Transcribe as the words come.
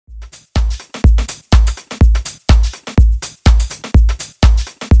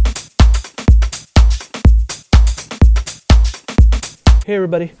Hey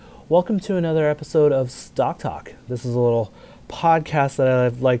everybody, welcome to another episode of Stock Talk. This is a little podcast that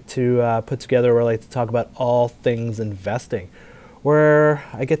I'd like to put together where I like to talk about all things investing, where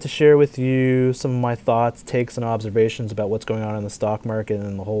I get to share with you some of my thoughts, takes, and observations about what's going on in the stock market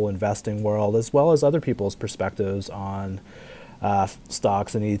and the whole investing world, as well as other people's perspectives on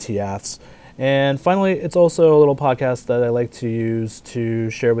stocks and ETFs. And finally, it's also a little podcast that I like to use to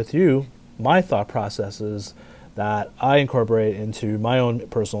share with you my thought processes that I incorporate into my own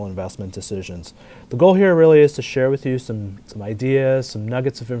personal investment decisions. The goal here really is to share with you some ideas, some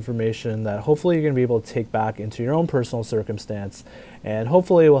nuggets of information that hopefully you're going to be able to take back into your own personal circumstance, and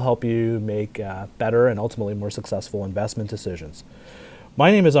hopefully it will help you make better and ultimately more successful investment decisions.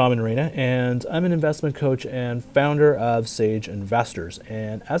 My name is Amin Reina, and I'm an investment coach and founder of Sage Investors.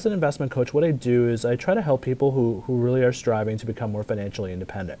 And as an investment coach, what I do is I try to help people who really are striving to become more financially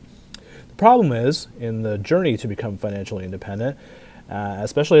independent. The problem is, in the journey to become financially independent,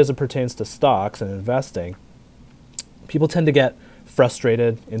 especially as it pertains to stocks and investing, people tend to get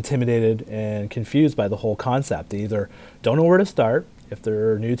frustrated, intimidated, and confused by the whole concept. They either don't know where to start if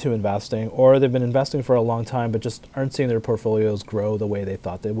they're new to investing, or they've been investing for a long time but just aren't seeing their portfolios grow the way they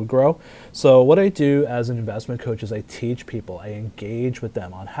thought they would grow. So what I do as an investment coach is I teach people, I engage with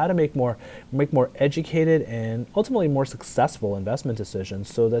them on how to make more educated and ultimately more successful investment decisions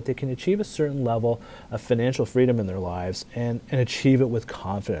so that they can achieve a certain level of financial freedom in their lives and achieve it with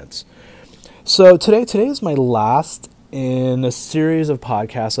confidence. So today is my last in a series of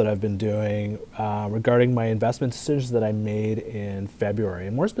podcasts that I've been doing regarding my investment decisions that I made in February,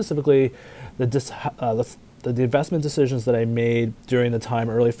 and more specifically, the investment decisions that I made during the time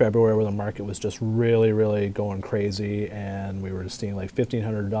early February where the market was just really going crazy, and we were just seeing like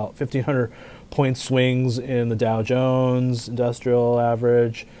 1,500 point swings in the Dow Jones Industrial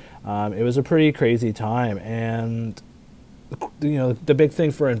Average. It was a pretty crazy time, and the big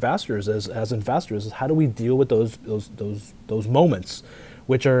thing for investors as investors is how do we deal with those moments,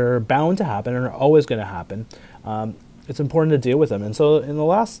 which are bound to happen and are always going to happen. It's important to deal with them. And so in the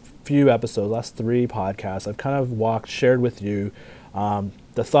last few episodes, last 3 podcasts, I've kind of shared with you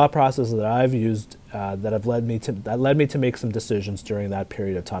the thought process that I've used that led me to make some decisions during that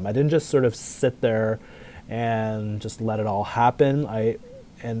period of time. I didn't just sort of sit there and just let it all happen.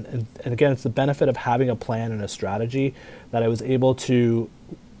 And again, it's the benefit of having a plan and a strategy that I was able to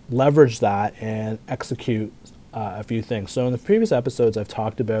leverage that and execute a few things. So in the previous episodes, I've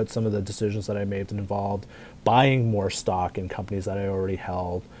talked about some of the decisions that I made that involved buying more stock in companies that I already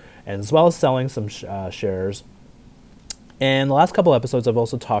held, and as well as selling some shares. And the last couple episodes, I've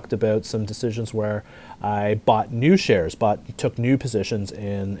also talked about some decisions where I bought new shares, took new positions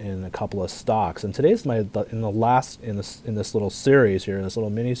in a couple of stocks. And today's in this little series here, in this little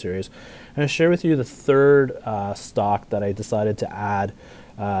mini series, I'm going to share with you the third stock that I decided to add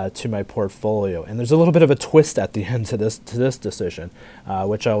to my portfolio. And there's a little bit of a twist at the end to this decision,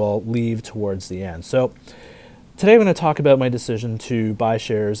 which I will leave towards the end. So today I'm going to talk about my decision to buy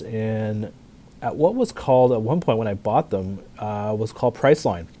shares at what was called, at one point when I bought them, was called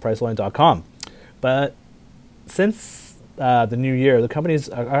Priceline, Priceline.com. But since the new year, the company's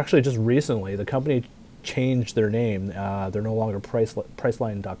actually just recently, the company changed their name. They're no longer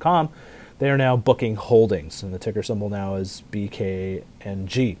Priceline.com. They are now Booking Holdings, and the ticker symbol now is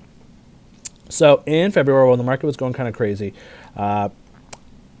BKNG. So in February, when the market was going kind of crazy,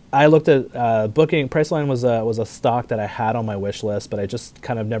 I looked at Booking. Priceline was a stock that I had on my wish list, but I just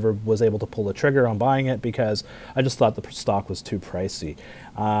kind of never was able to pull the trigger on buying it because I just thought the stock was too pricey.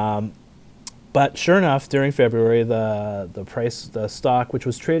 But sure enough, during February, the stock, which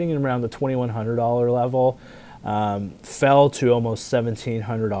was trading around the $2,100 level, fell to almost $1,700,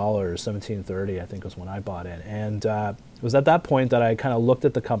 $1,730, I think was when I bought it. And it was at that point that I kind of looked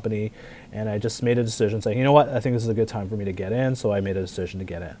at the company and I just made a decision saying, you know what, I think this is a good time for me to get in. So I made a decision to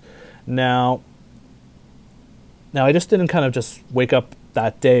get in. Now I just didn't kind of just wake up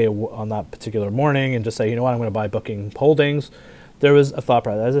that day on that particular morning and just say, you know what, I'm going to buy Booking Holdings. There was a thought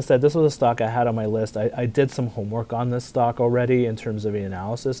process. As I said, this was a stock I had on my list. I did some homework on this stock already in terms of the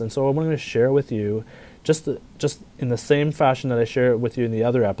analysis. And so I'm going to share with you, just in the same fashion that I share it with you in the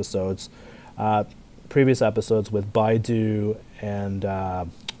other episodes, previous episodes with Baidu and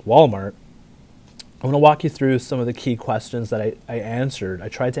Walmart. I'm going to walk you through some of the key questions that I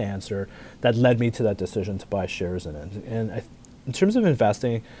tried to answer, that led me to that decision to buy shares in it. And in terms of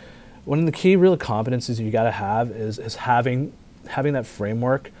investing, one of the key real competencies you got to have is having that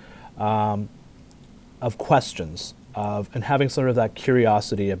framework of questions and having sort of that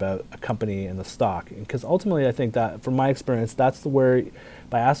curiosity about a company and the stock. Because ultimately, I think that from my experience, that's where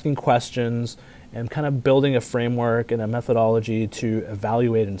by asking questions and kind of building a framework and a methodology to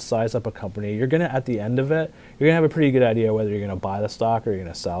evaluate and size up a company, you're going to, at the end of it, you're going to have a pretty good idea whether you're going to buy the stock or you're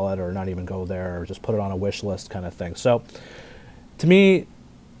going to sell it or not even go there or just put it on a wish list kind of thing. So to me,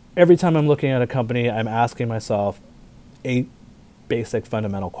 every time I'm looking at a company, I'm asking myself 8 basic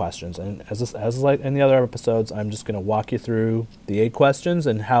fundamental questions. And as like in the other episodes, I'm just going to walk you through the 8 questions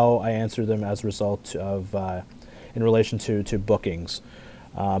and how I answer them as a result of in relation to bookings,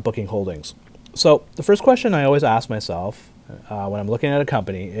 booking holdings. So the first question I always ask myself when I'm looking at a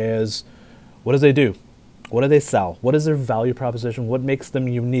company is, what do they do? What do they sell? What is their value proposition? What makes them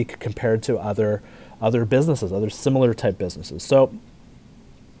unique compared to other businesses, other similar type businesses? So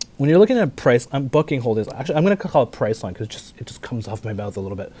when you're looking at booking holdings, actually I'm going to call it Priceline because it just comes off my mouth a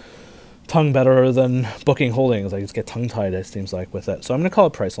little bit tongue better than booking holdings. I just get tongue tied, it seems like, with it. So I'm going to call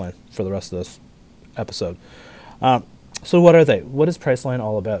it Priceline for the rest of this episode. So what are they? What is Priceline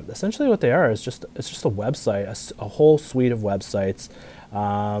all about? Essentially what they are is it's just a website, a whole suite of websites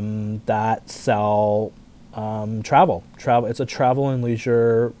that sell travel. It's a travel and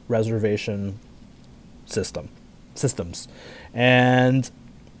leisure reservation systems. And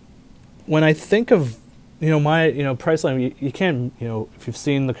when I think of Priceline, you can't, if you've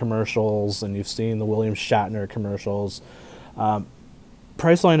seen the commercials and you've seen the William Shatner commercials,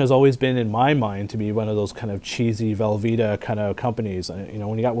 Priceline has always been, in my mind, to be one of those kind of cheesy Velveeta kind of companies.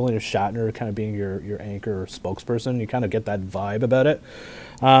 When you got William Shatner kind of being your anchor or spokesperson, you kind of get that vibe about it.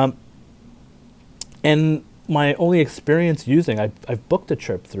 And my only experience using, I've booked a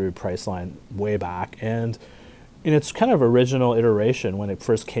trip through Priceline way back, and in its kind of original iteration when it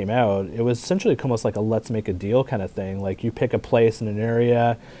first came out, it was essentially almost like a let's make a deal kind of thing. Like you pick a place in an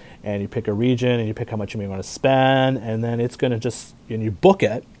area, and you pick a region, and you pick how much you may want to spend, and then it's going to and you book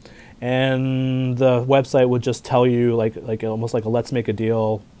it, and the website would just tell you like almost like a let's make a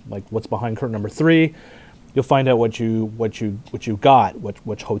deal, like what's behind curtain number 3. You'll find out what you got,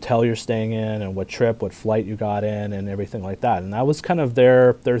 which hotel you're staying in, and what trip, what flight you got in, and everything like that. And that was kind of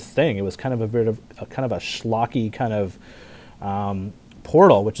their thing. It was kind of a bit of a schlocky kind of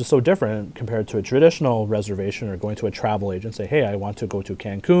portal, which is so different compared to a traditional reservation or going to a travel agent. Say, hey, I want to go to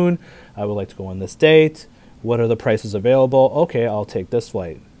Cancun. I would like to go on this date. What are the prices available? Okay, I'll take this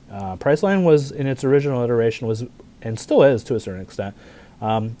flight. Priceline was, in its original iteration, was, and still is to a certain extent,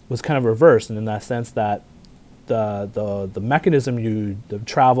 was kind of reversed, and in that sense that the mechanism the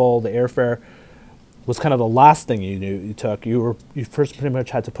travel, the airfare, was kind of the last thing you took. You first pretty much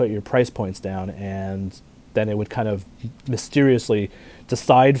had to put your price points down, and then it would kind of mysteriously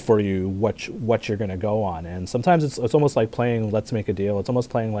decide for you what you're going to go on. And sometimes it's almost like playing let's make a deal. It's almost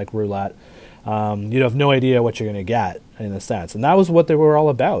playing like roulette. You have no idea what you're going to get, in a sense. And that was what they were all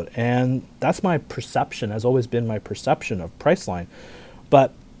about. And that's my perception, has always been my perception of Priceline.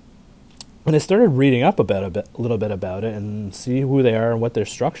 But when I started reading up a little bit about it and see who they are and what they're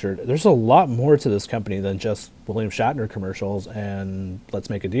structured, there's a lot more to this company than just William Shatner commercials and let's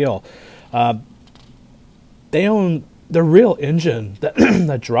make a deal. They own the real engine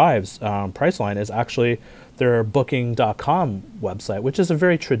that drives Priceline is actually their booking.com website, which is a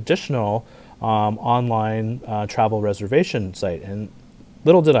very traditional online travel reservation site. And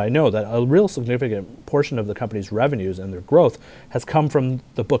little did I know that a real significant portion of the company's revenues and their growth has come from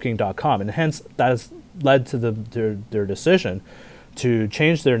the booking.com. And hence, that has led to their decision to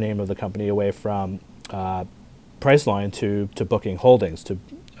change their name of the company away from Priceline to Booking Holdings, to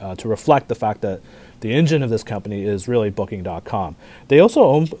reflect the fact that the engine of this company is really booking.com. They also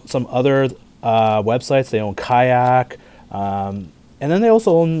own some other websites. They own Kayak, and then they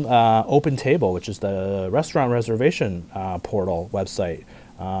also own OpenTable, which is the restaurant reservation portal website,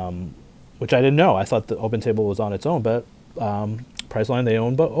 which I didn't know. I thought that OpenTable was on its own, but Priceline, they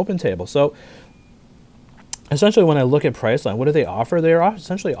own OpenTable. So essentially, when I look at Priceline, what do they offer? They're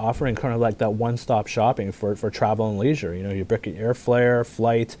essentially offering kind of like that one-stop shopping for travel and leisure. You book your airfare,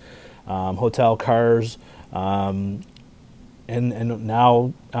 flight, hotel, cars, and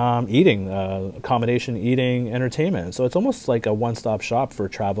now eating, accommodation, eating, entertainment. So it's almost like a one-stop shop for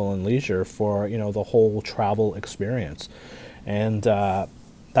travel and leisure for the whole travel experience, and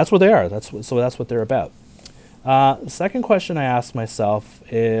that's what they are. That's what they're about. The second question I ask myself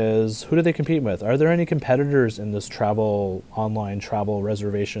is, who do they compete with? Are there any competitors in this online travel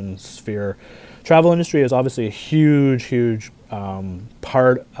reservation sphere? Travel industry is obviously a huge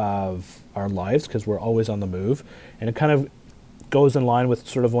part of our lives because we're always on the move, and it kind of goes in line with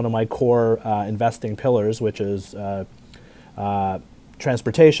sort of one of my core investing pillars, which is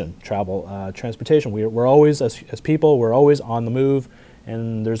transportation, travel, transportation. We're always, as people, we're always on the move,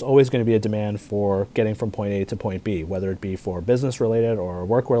 and there's always going to be a demand for getting from point A to point B, whether it be for business related or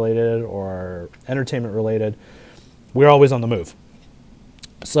work related or entertainment related. We're always on the move.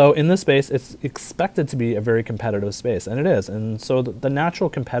 So in this space, it's expected to be a very competitive space, and it is. And so the natural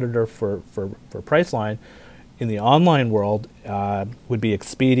competitor for Priceline in the online world would be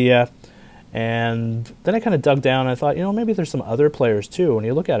Expedia. And then I kind of dug down and I thought, maybe there's some other players too. When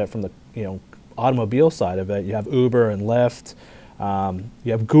you look at it from the automobile side of it, you have Uber and Lyft.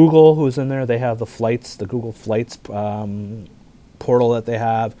 You have Google, who's in there. They have the Google Flights portal that they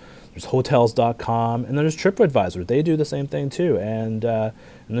have. There's hotels.com, and then there's TripAdvisor. They do the same thing too. And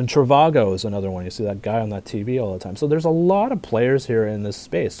then Trivago is another one. You see that guy on that TV all the time. So there's a lot of players here in this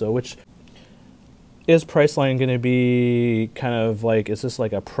space. So which is Priceline going to be kind of like, is this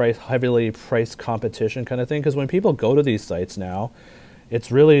like a heavily priced competition kind of thing? Because when people go to these sites now, it's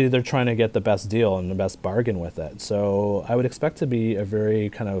really, they're trying to get the best deal and the best bargain with it. So I would expect to be a very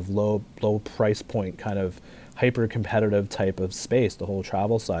kind of low price point kind of hyper competitive type of space, the whole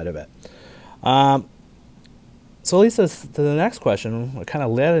travel side of it. So at least to the next question, what kind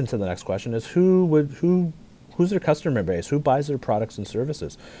of led into the next question is who's their customer base? Who buys their products and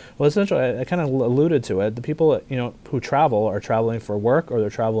services? Well, essentially, I kind of alluded to it. The people who travel are traveling for work or they're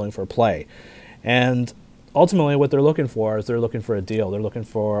traveling for play, and ultimately, what they're looking for is they're looking for a deal. They're looking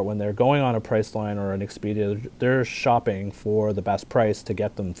for, when they're going on a Priceline or an Expedia, they're shopping for the best price to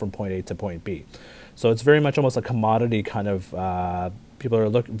get them from point A to point B. So it's very much almost a commodity kind of,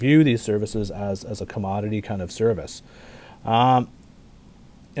 people view these services as a commodity kind of service. And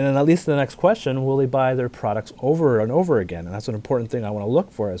then at least the next question, will they buy their products over and over again? And that's an important thing I want to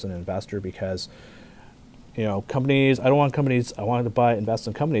look for as an investor, because companies, I want to invest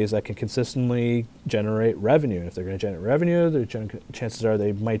in companies that can consistently generate revenue. And if they're going to generate revenue, the chances are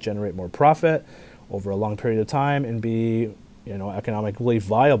they might generate more profit over a long period of time and be economically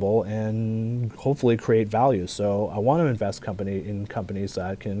viable and hopefully create value. So I want to invest in companies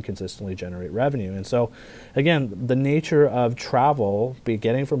that can consistently generate revenue. And so again, the nature of travel,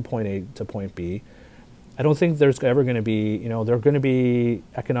 getting from point A to point B, I don't think there's ever going to be, there are going to be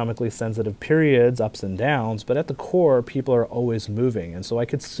economically sensitive periods, ups and downs, but at the core, people are always moving. And so I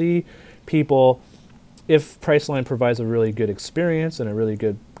could see people, if Priceline provides a really good experience and a really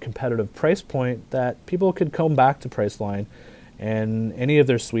good competitive price point, that people could come back to Priceline and any of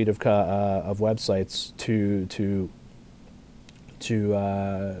their suite of websites to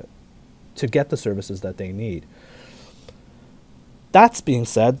get the services that they need. That's being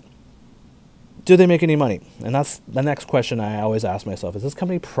said, do they make any money? And that's the next question I always ask myself. Is this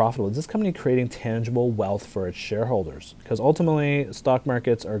company profitable? Is this company creating tangible wealth for its shareholders? Because ultimately, stock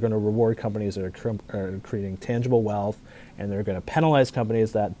markets are going to reward companies that are creating tangible wealth, and they're going to penalize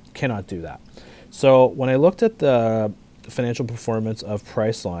companies that cannot do that. So when I looked at the financial performance of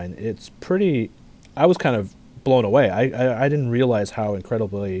Priceline, I was kind of blown away. I didn't realize how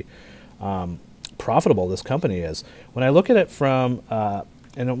incredibly profitable this company is. When I look at it from,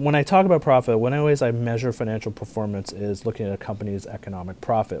 and when I talk about profit, I measure financial performance is looking at a company's economic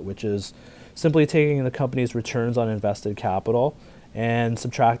profit, which is simply taking the company's returns on invested capital and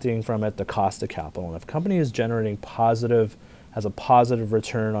subtracting from it the cost of capital. And if a company is generating has a positive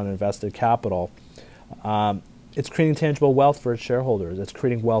return on invested capital, it's creating tangible wealth for its shareholders. It's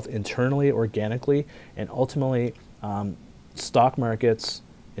creating wealth internally, organically, and ultimately stock markets,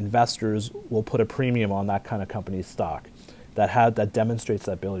 investors will put a premium on that kind of company's stock that demonstrates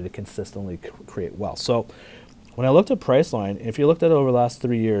that ability to consistently create wealth. So when I looked at Priceline, if you looked at it over the last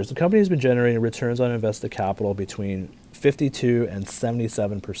 3 years, the company has been generating returns on invested capital between 52 and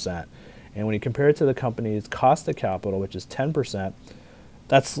 77%. And when you compare it to the company's cost of capital, which is 10%,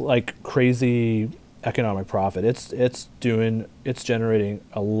 that's like crazy economic profit. It's generating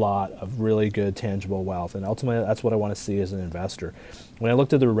a lot of really good tangible wealth, and ultimately that's what I want to see as an investor. When I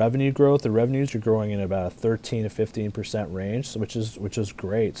looked at the revenue growth, the revenues are growing in about a 13 to 15% range, which is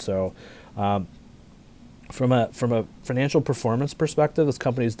great. So from a financial performance perspective, this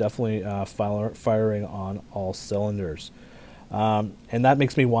company is definitely firing on all cylinders. And that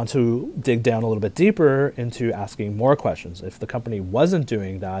makes me want to dig down a little bit deeper into asking more questions. If the company wasn't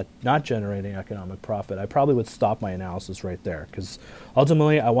doing that, not generating economic profit, I probably would stop my analysis right there, because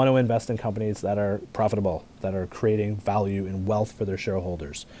ultimately I want to invest in companies that are profitable, that are creating value and wealth for their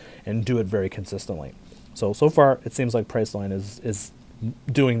shareholders, and do it very consistently. So far it seems like Priceline is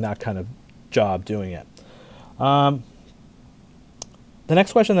doing that kind of job doing it. The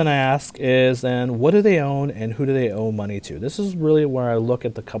next question that I ask is then, what do they own and who do they owe money to? This is really where I look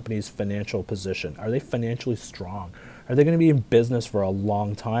at the company's financial position. Are they financially strong? Are they going to be in business for a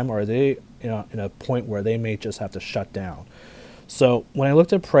long time, or are they in a point where they may just have to shut down? So when I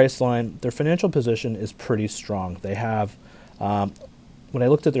looked at Priceline, their financial position is pretty strong. They have, when I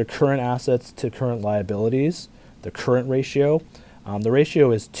looked at their current assets to current liabilities, the current ratio, the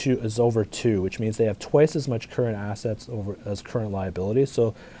ratio is over 2, which means they have twice as much current assets as current liabilities.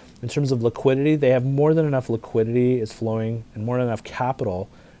 So in terms of liquidity, they have more than enough liquidity is flowing and more than enough capital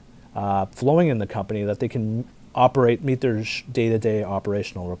flowing in the company that they can meet their day-to-day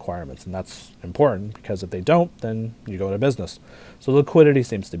operational requirements. And that's important because if they don't, then you go out of business. So liquidity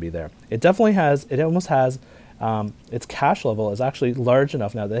seems to be there. It almost has, its cash level is actually large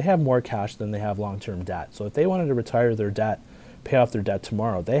enough now that they have more cash than they have long-term debt. So if they wanted to retire their debt, pay off their debt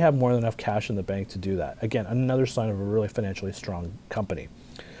tomorrow, they have more than enough cash in the bank to do that. Again, another sign of a really financially strong company.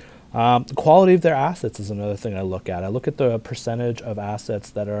 The quality of their assets is another thing I look at. I look at the percentage of assets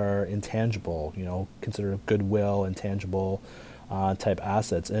that are intangible, considered goodwill, intangible type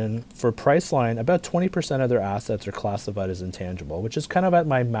assets. And for Priceline, about 20% of their assets are classified as intangible, which is kind of at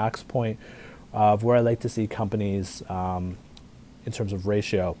my max point of where I like to see companies in terms of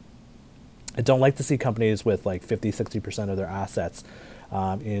ratio. I don't like to see companies with like 50, 60% of their assets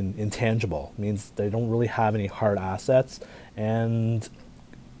in intangible. It means they don't really have any hard assets and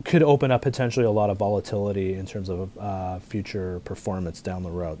could open up potentially a lot of volatility in terms of future performance down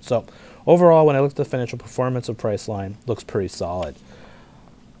the road. So overall, when I look at the financial performance of Priceline, looks pretty solid.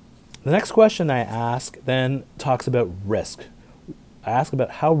 The next question I ask then talks about risk. I ask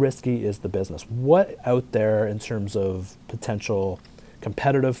about how risky is the business? What out there in terms of potential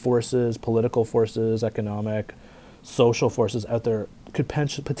competitive forces, political forces, economic, social forces out there could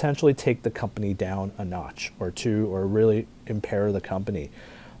potentially take the company down a notch or two or really impair the company.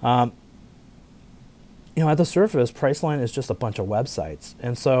 At the surface, Priceline is just a bunch of websites.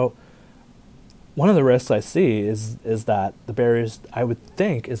 And so one of the risks I see is that the barriers, I would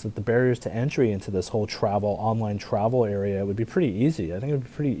think, is that the barriers to entry into this whole online travel area would be pretty easy. I think it would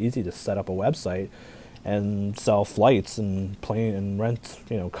be pretty easy to set up a website and sell flights and rent,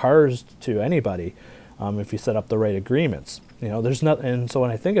 cars to anybody if you set up the right agreements. There's not, and so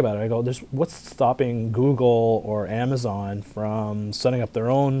when I think about it, I go, what's stopping Google or Amazon from setting up their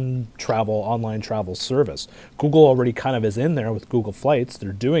own online travel service? Google already kind of is in there with Google Flights.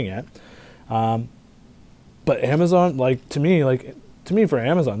 They're doing it. But Amazon, to me for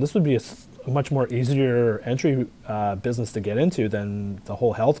Amazon, this would be a much more easier entry business to get into than the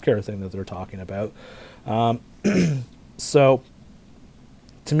whole healthcare thing that they're talking about. So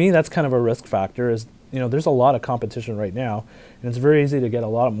to me, that's kind of a risk factor is, there's a lot of competition right now, and it's very easy to get a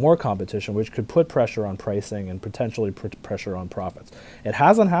lot more competition, which could put pressure on pricing and potentially put pressure on profits. It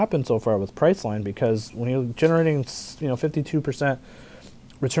hasn't happened so far with Priceline because when you're generating, 52%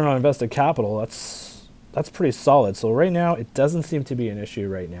 return on invested capital, that's pretty solid. So right now, it doesn't seem to be an issue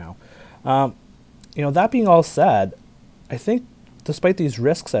right now. That being all said, I think despite these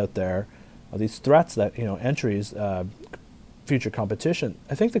risks out there, these threats that, entries, future competition,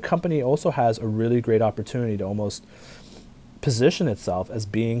 I think the company also has a really great opportunity to almost position itself as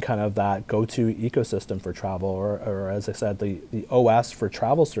being kind of that go-to ecosystem for travel, or as I said, the OS for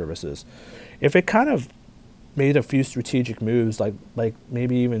travel services. If it kind of made a few strategic moves, like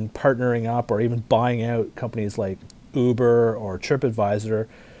maybe even partnering up or even buying out companies like Uber or TripAdvisor,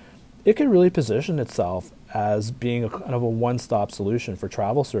 it could really position itself as being a kind of a one-stop solution for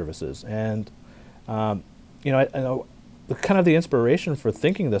travel services. And I know kind of the inspiration for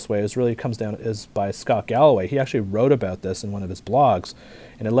thinking this way is by Scott Galloway. He actually wrote about this in one of his blogs,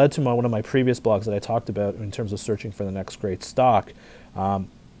 and it led to one of my previous blogs that I talked about in terms of searching for the next great stock.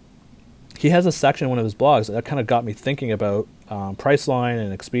 He has a section in one of his blogs that kind of got me thinking about Priceline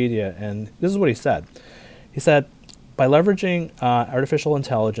and Expedia, and this is what he said. He said, by leveraging artificial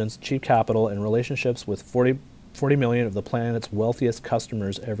intelligence, cheap capital, and relationships with 40 million of the planet's wealthiest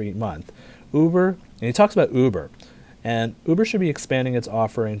customers every month, Uber, and he talks about Uber, and Uber should be expanding its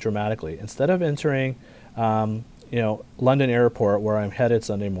offering dramatically. Instead of entering, London Airport, where I'm headed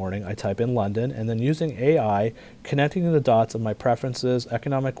Sunday morning, I type in London, and then using AI, connecting the dots of my preferences,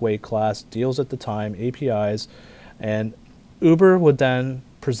 economic weight class, deals at the time, APIs, and Uber would then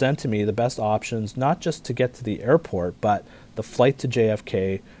present to me the best options, not just to get to the airport, but the flight to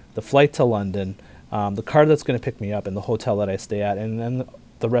JFK, the flight to London, the car that's going to pick me up, and the hotel that I stay at, and then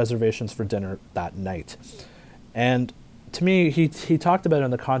the reservations for dinner that night. And to me, he talked about it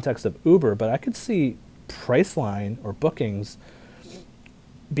in the context of Uber, but I could see Priceline or Bookings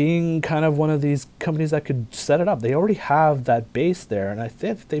being kind of one of these companies that could set it up. They already have that base there, and I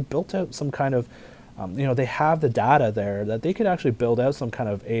think they built out some kind of, they have the data there that they could actually build out some kind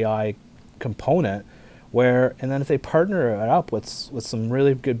of AI component where, and then if they partner it up with some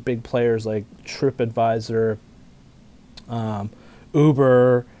really good big players like TripAdvisor,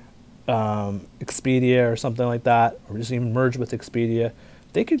 Uber, Expedia or something like that, or just even merge with Expedia,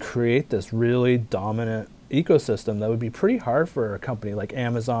 they could create this really dominant ecosystem that would be pretty hard for a company like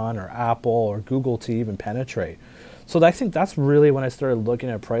Amazon or Apple or Google to even penetrate. So I think that's really when I started looking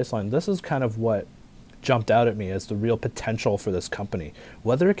at Priceline. This is kind of what jumped out at me as the real potential for this company.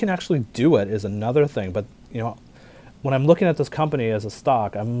 Whether it can actually do it is another thing, but when I'm looking at this company as a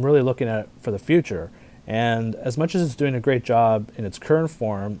stock, I'm really looking at it for the future. And as much as it's doing a great job in its current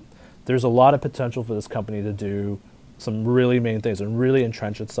form, there's a lot of potential for this company to do some really main things and really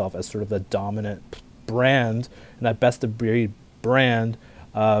entrench itself as sort of the dominant brand and that best of breed brand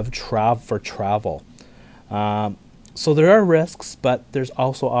of for travel. So there are risks, but there's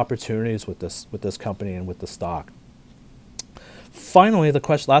also opportunities with this company and with the stock. Finally,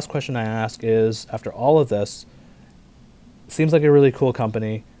 the last question I ask is, after all of this, seems like a really cool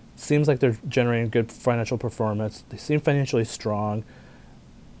company, seems like they're generating good financial performance, they seem financially strong.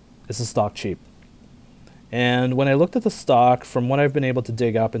 Is the stock cheap? And when I looked at the stock, from what I've been able to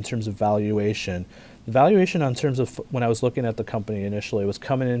dig up in terms of valuation, the valuation on terms of when I was looking at the company initially was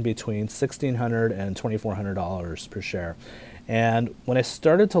coming in between $1,600 and $2,400 per share. And when I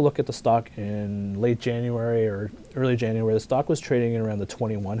started to look at the stock in late January or early January, the stock was trading in around the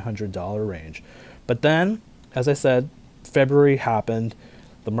 $2,100 range. But then, as I said, February happened,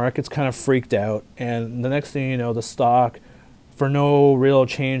 the market's kind of freaked out, and the next thing you know, the stock, for no real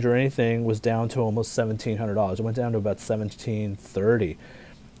change or anything, was down to almost $1,700. It went down to about $1,730.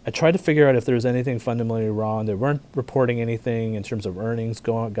 I tried to figure out if there was anything fundamentally wrong. They weren't reporting anything in terms of earnings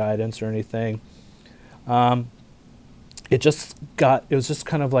guidance or anything. It was just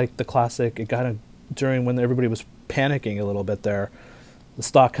kind of like the classic, during when everybody was panicking a little bit there, the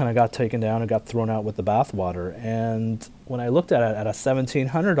stock kind of got taken down and got thrown out with the bathwater. And when I looked at it at a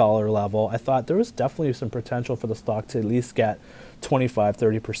 $1,700 level, I thought there was definitely some potential for the stock to at least get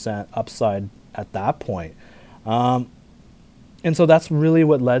 25-30% upside at that point. And so that's really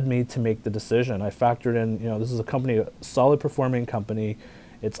what led me to make the decision. I factored in, this is a company, a solid performing company.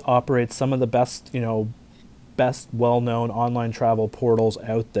 It operates some of the best well-known online travel portals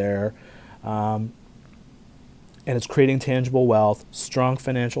out there. And it's creating tangible wealth, strong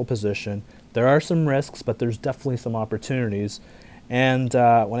financial position. There are some risks, but there's definitely some opportunities. And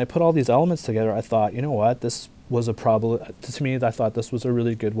when I put all these elements together, I thought, you know what, this was to me, I thought this was a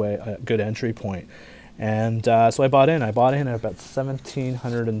really good entry point. And so I bought in. I bought in at about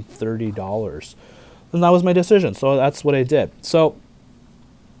 $1,730. And that was my decision. So that's what I did. So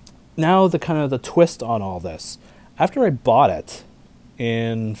now the twist on all this. After I bought it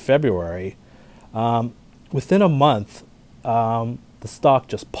in February, within a month, the stock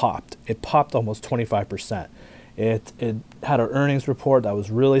just popped. It popped almost 25%. It had an earnings report that was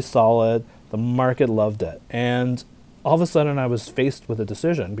really solid. The market loved it. And all of a sudden I was faced with a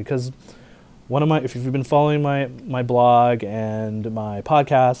decision, because if you've been following my blog and my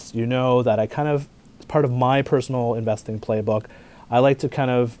podcasts, you know that as part of my personal investing playbook, I like to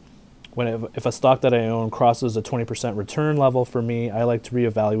if a stock that I own crosses a 20% return level for me, I like to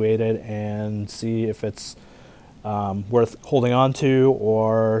reevaluate it and see if it's worth holding on to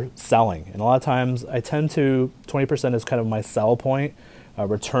or selling. And a lot of times 20% is kind of my sell point, a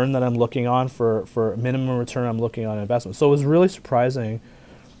return that I'm looking on for a minimum return I'm looking on investment. So it was really surprising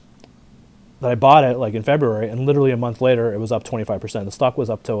that I bought it in February, and literally a month later it was up 25%. The stock was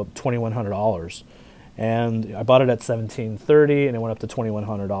up to $2,100. And I bought it at $1,730 and it went up to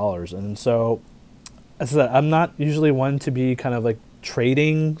 $2,100. And so, as I said, I'm not usually one to be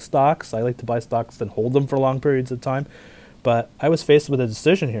trading stocks. I like to buy stocks and hold them for long periods of time. But I was faced with a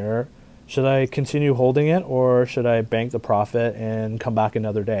decision here. Should I continue holding it, or should I bank the profit and come back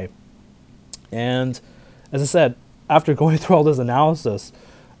another day? And as I said, after going through all this analysis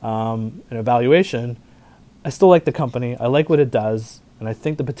and evaluation, I still like the company. I like what it does. And I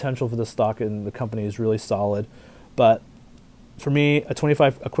think the potential for the stock and the company is really solid. But for me, a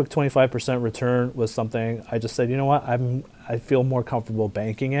quick 25% return was something I just said, you know what, I feel more comfortable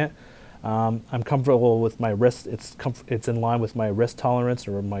banking it. I'm comfortable with my risk. It's in line with my risk tolerance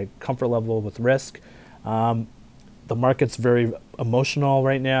or my comfort level with risk. The market's very emotional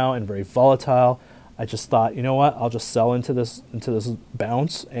right now and very volatile. I just thought, you know what, I'll just sell into this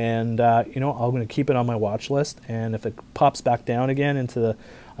bounce, and I'm going to keep it on my watch list. And if it pops back down again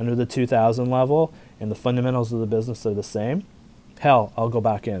under the 2,000 level and the fundamentals of the business are the same, hell, I'll go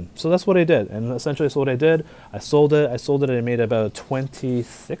back in. So that's what I did, and essentially that's what I did. I sold it. And I made about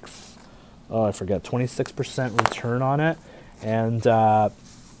 26% return on it, and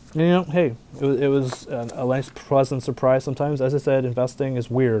Hey, it was a nice pleasant surprise. Sometimes, as I said, investing is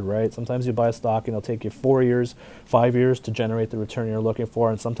weird, right? Sometimes you buy a stock and it'll take you 4 years, 5 years to generate the return you're looking for,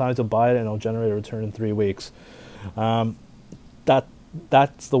 and sometimes you'll buy it and it'll generate a return in 3 weeks. Um, that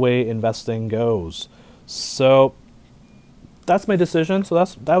that's the way investing goes. So that's my decision. So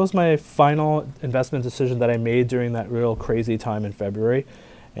that was my final investment decision that I made during that real crazy time in February.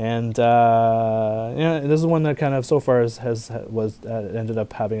 And this is one that kind of so far ended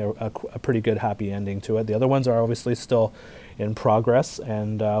up having a pretty good happy ending to it. The other ones are obviously still in progress,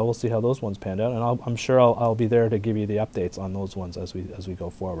 and we'll see how those ones pan out. And I'm sure I'll be there to give you the updates on those ones as we go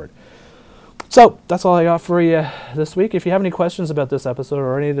forward. So that's all I got for you this week. If you have any questions about this episode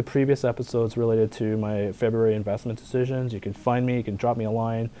or any of the previous episodes related to my February investment decisions, you can find me. You can drop me a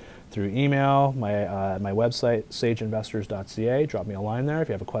line through email, my website, sageinvestors.ca. Drop me a line there if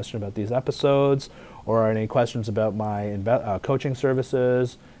you have a question about these episodes or any questions about my coaching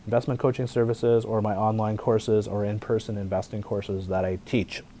services, investment coaching services, or my online courses or in-person investing courses that I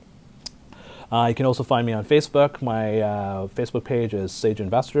teach. You can also find me on Facebook. My Facebook page is Sage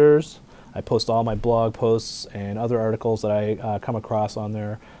Investors. I post all my blog posts and other articles that I come across on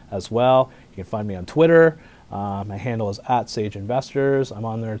there as well. You can find me on Twitter. My handle is @SageInvestors. I'm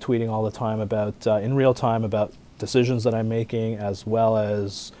on there tweeting all the time about, in real time, about decisions that I'm making, as well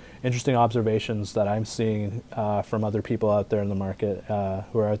as interesting observations that I'm seeing from other people out there in the market,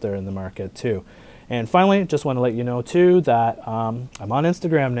 who are out there in the market too. And finally, just want to let you know too that I'm on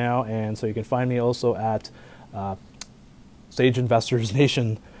Instagram now, and so you can find me also at Sage Investors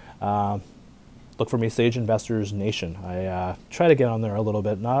Nation. Look for me, Sage Investors Nation. I try to get on there a little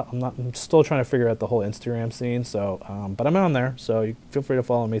bit. I'm still trying to figure out the whole Instagram scene. So, but I'm on there. So you feel free to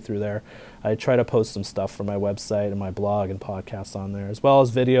follow me through there. I try to post some stuff from my website and my blog and podcasts on there, as well as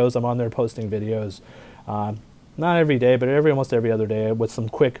videos. I'm on there posting videos, not every day, but almost every other day, with some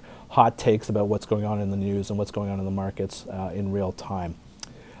quick hot takes about what's going on in the news and what's going on in the markets in real time.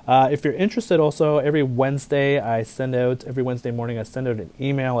 If you're interested, also, every Wednesday morning, I send out an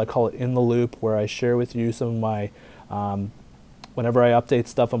email. I call it In the Loop, where I share with you some of my, whenever I update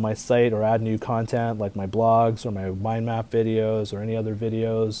stuff on my site or add new content, like my blogs or my mind map videos or any other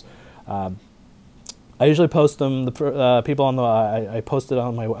videos. I usually post them. People on the I post it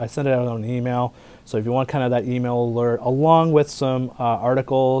on I send it out on an email. So if you want kind of that email alert, along with some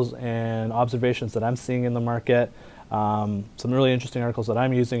articles and observations that I'm seeing in the market. Some really interesting articles that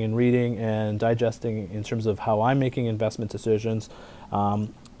I'm using and reading and digesting in terms of how I'm making investment decisions.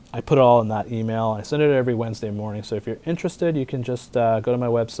 I put it all in that email. I send it every Wednesday morning. So if you're interested, you can just go to my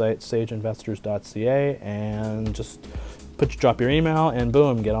website, sageinvestors.ca, and just drop your email and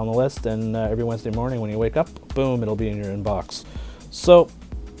boom, get on the list. And every Wednesday morning when you wake up, boom, it'll be in your inbox. So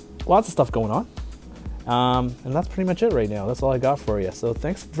lots of stuff going on. And that's pretty much it right now. That's all I got for you. So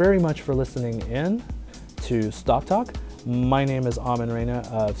thanks very much for listening in to Stock Talk. My name is Amin Reina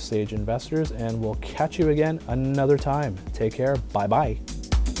of Sage Investors, and we'll catch you again another time. Take care. Bye-bye.